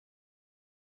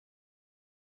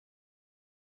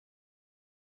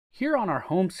Here on our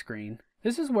home screen,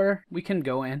 this is where we can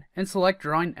go in and select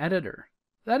Drawing Editor.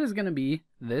 That is going to be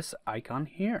this icon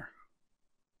here.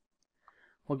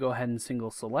 We'll go ahead and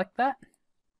single select that.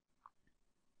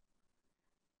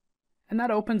 And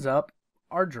that opens up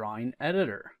our Drawing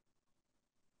Editor.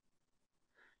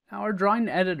 Now our Drawing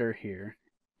Editor here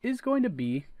is going to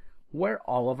be where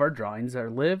all of our drawings are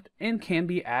lived and can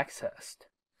be accessed.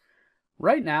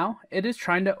 Right now, it is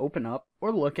trying to open up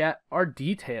or look at our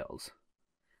details.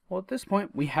 Well, at this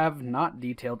point, we have not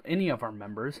detailed any of our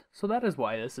members, so that is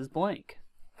why this is blank.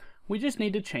 We just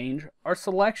need to change our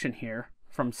selection here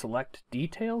from Select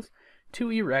Details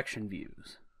to Erection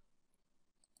Views.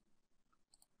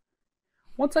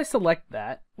 Once I select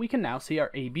that, we can now see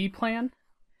our AB plan,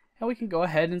 and we can go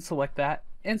ahead and select that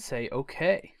and say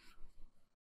OK.